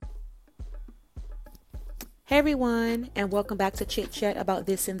Hey everyone, and welcome back to Chit Chat About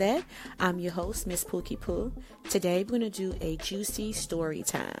This and That. I'm your host, Miss Pookie Poo. Today we're going to do a juicy story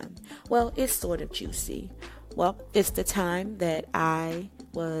time. Well, it's sort of juicy. Well, it's the time that I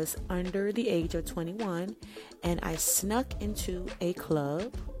was under the age of 21 and I snuck into a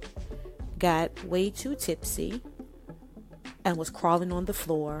club, got way too tipsy, and was crawling on the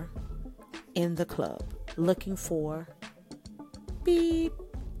floor in the club looking for beep.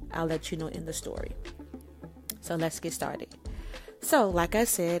 I'll let you know in the story. So let's get started. So like I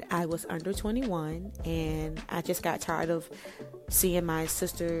said, I was under 21 and I just got tired of seeing my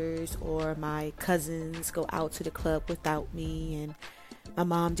sisters or my cousins go out to the club without me, and my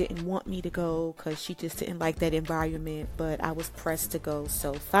mom didn't want me to go because she just didn't like that environment, but I was pressed to go.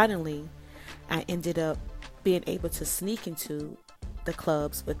 So finally I ended up being able to sneak into the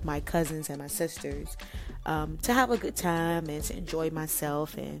clubs with my cousins and my sisters to have a good time and to enjoy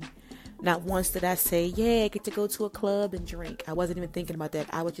myself. And not once did I say, yeah, I get to go to a club and drink. I wasn't even thinking about that.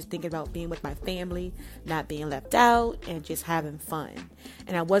 I was just thinking about being with my family, not being left out, and just having fun.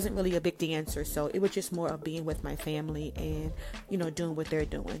 And I wasn't really a big dancer, so it was just more of being with my family and, doing what they're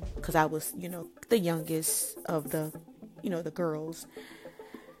doing. Because I was, the youngest of the girls.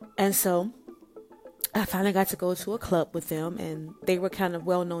 And so I finally got to go to a club with them, and they were kind of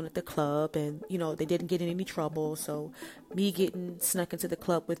well known at the club, and they didn't get in any trouble, so me getting snuck into the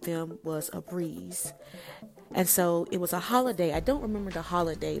club with them was a breeze. And so it was a holiday. I don't remember the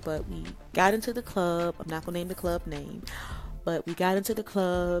holiday, but we got into the club. I'm not gonna name the club name, but we got into the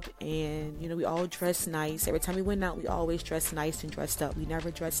club, and we all dressed nice. Every time we went out, we always dressed nice and dressed up. We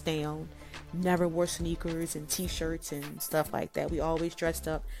never dressed down, never wore sneakers and t-shirts and stuff like that. We always dressed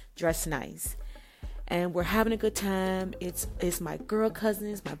up, dressed nice. And we're having a good time. It's my girl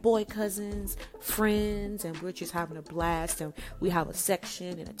cousins, my boy cousins, friends, and we're just having a blast. And we have a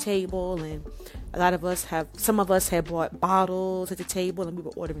section and a table, and some of us had brought bottles at the table, and we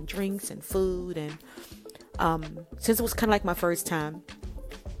were ordering drinks and food. And since it was kind of like my first time,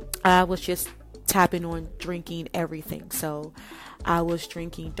 I was just tapping on drinking everything. So I was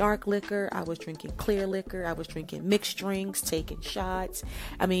drinking dark liquor, I was drinking clear liquor, I was drinking mixed drinks, taking shots.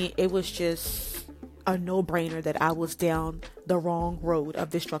 I mean, it was just a no-brainer that I was down the wrong road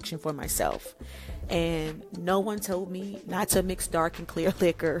of destruction for myself. And no one told me not to mix dark and clear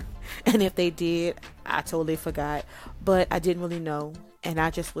liquor. And if they did, I totally forgot. But I didn't really know. And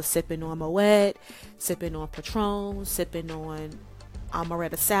I just was sipping on Moet, sipping on Patron, sipping on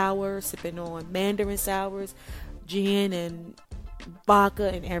Amaretto Sour, sipping on Mandarin Sours, gin and vodka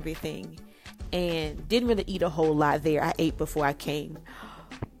and everything. And didn't really eat a whole lot there. I ate before I came.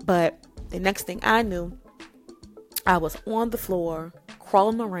 But the next thing I knew, I was on the floor,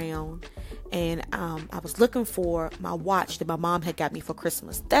 crawling around, and I was looking for my watch that my mom had got me for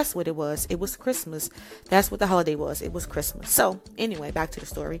Christmas. That's what it was. It was Christmas. That's what the holiday was. It was Christmas. So anyway, back to the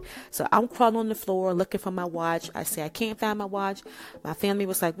story. So I'm crawling on the floor looking for my watch. I say, I can't find my watch. My family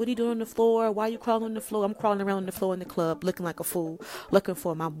was like, what are you doing on the floor? Why are you crawling on the floor? I'm crawling around on the floor in the club looking like a fool, looking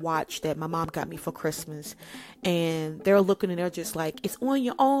for my watch that my mom got me for Christmas. And they're looking and they're just like, it's on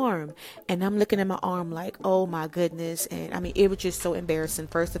your arm. And I'm looking at my arm like, oh my goodness. And I mean, it was just so embarrassing.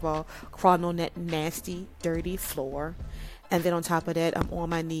 First of all, crawling on that nasty, dirty floor. And then on top of that, I'm on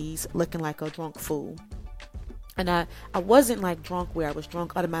my knees looking like a drunk fool. And I wasn't like drunk where I was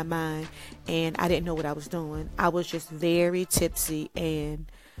drunk out of my mind and I didn't know what I was doing. I was just very tipsy,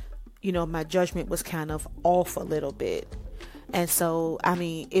 and my judgment was kind of off a little bit. And so, I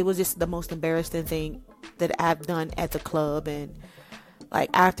mean, it was just the most embarrassing thing that I've done at the club. And like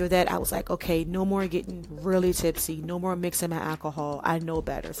after that, I was like, okay, no more getting really tipsy, no more mixing my alcohol. I know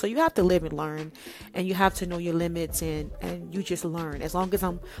better. So you have to live and learn, and you have to know your limits, and you just learn. As long as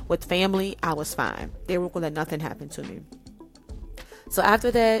I'm with family, I was fine. They weren't gonna let nothing happen to me. So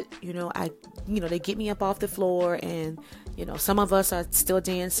after that, they get me up off the floor, and some of us are still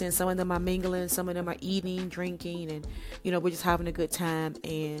dancing, some of them are mingling, some of them are eating, drinking, and we're just having a good time.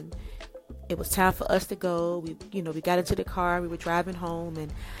 And it was time for us to go. We got into the car. We were driving home,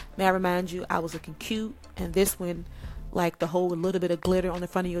 and may I remind you, I was looking cute. And this one, like the whole little bit of glitter on the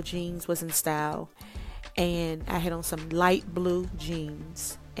front of your jeans was in style. And I had on some light blue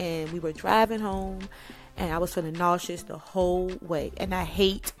jeans, and we were driving home, and I was feeling nauseous the whole way. And I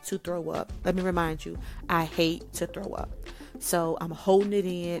hate to throw up. Let me remind you, I hate to throw up. So I'm holding it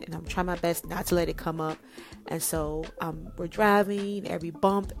in, and I'm trying my best not to let it come up. And so we're driving, every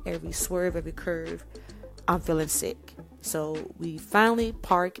bump, every swerve, every curve, I'm feeling sick. So we finally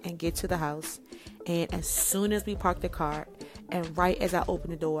park and get to the house. And as soon as we park the car, and right as I open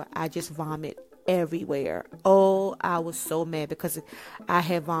the door, I just vomit everywhere. Oh, I was so mad because I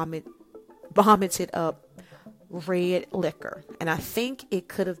had vomited up red liquor. And I think it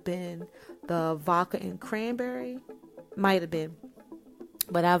could have been the vodka and cranberry. Might have been.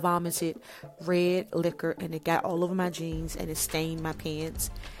 But I vomited red liquor and it got all over my jeans and it stained my pants.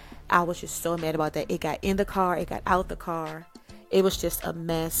 I was just so mad about that. It got in the car. It got out the car. It was just a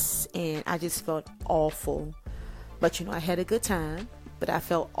mess and I just felt awful. But I had a good time, but I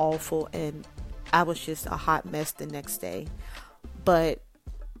felt awful and I was just a hot mess the next day. But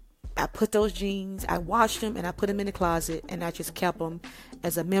I put those jeans, I washed them and I put them in the closet and I just kept them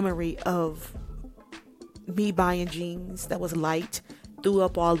as a memory of me buying jeans that was light, threw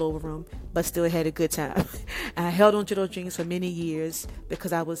up all over them, but still had a good time. And I held on to those jeans for many years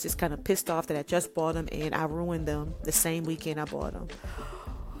because I was just kind of pissed off that I just bought them and I ruined them the same weekend I bought them.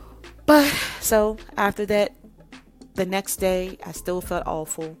 But so after that, the next day I still felt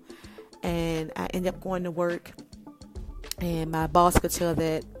awful and I ended up going to work and my boss could tell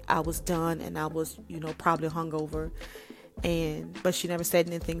that I was done and I was, probably hungover. But she never said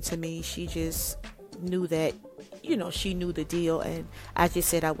anything to me. She just knew that, she knew the deal. And I just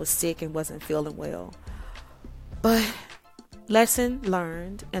said I was sick and wasn't feeling well. But lesson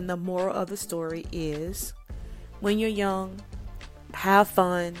learned, and the moral of the story is when you're young, have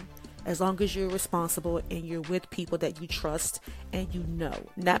fun. As long as you're responsible and you're with people that you trust and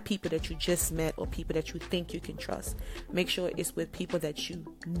not people that you just met or people that you think you can trust. Make sure it's with people that you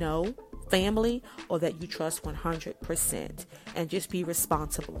know, family, or that you trust 100%. And just be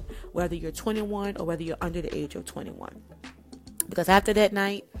responsible, whether you're 21 or whether you're under the age of 21. Because after that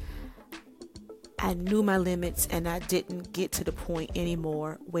night, I knew my limits and I didn't get to the point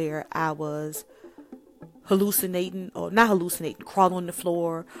anymore where I was crawling on the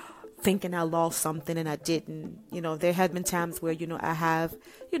floor, thinking I lost something and I didn't. There had been times where, I have,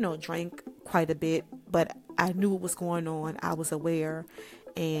 drank quite a bit, but I knew what was going on. I was aware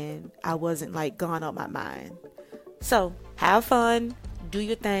and I wasn't gone out my mind. So have fun, do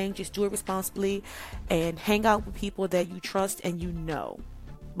your thing, just do it responsibly and hang out with people that you trust and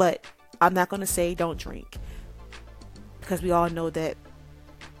But I'm not going to say don't drink because we all know that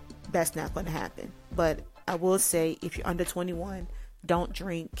that's not going to happen. But I will say if you're under 21, don't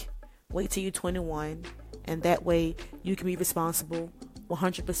drink. Wait till you're 21, and that way you can be responsible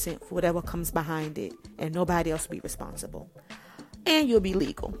 100% for whatever comes behind it, and nobody else will be responsible. And you'll be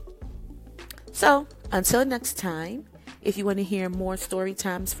legal. So, until next time, if you want to hear more story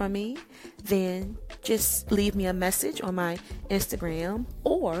times from me, then just leave me a message on my Instagram,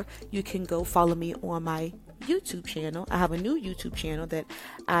 or you can go follow me on my YouTube channel. I have a new YouTube channel that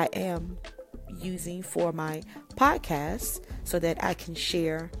I am using for my podcast so that I can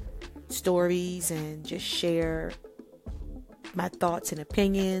share stories and just share my thoughts and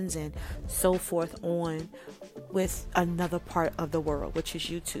opinions and so forth on with another part of the world, which is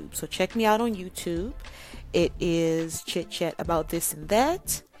YouTube. So check me out on YouTube. It is Chit Chat About This and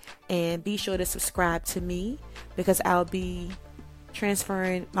That. And be sure to subscribe to me because I'll be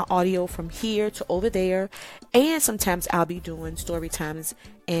transferring my audio from here to over there. And sometimes I'll be doing story times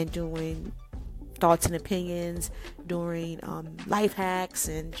and doing thoughts and opinions, doing life hacks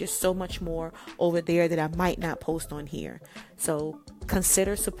and just so much more over there that I might not post on here. So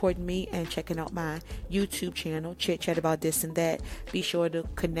consider supporting me and checking out my YouTube channel, Chit Chat About This and That. Be sure to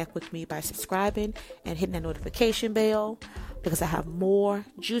connect with me by subscribing and hitting that notification bell because I have more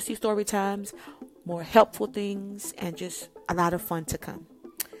juicy story times, more helpful things, and just a lot of fun to come.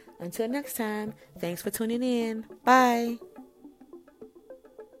 Until next time, thanks for tuning in. Bye.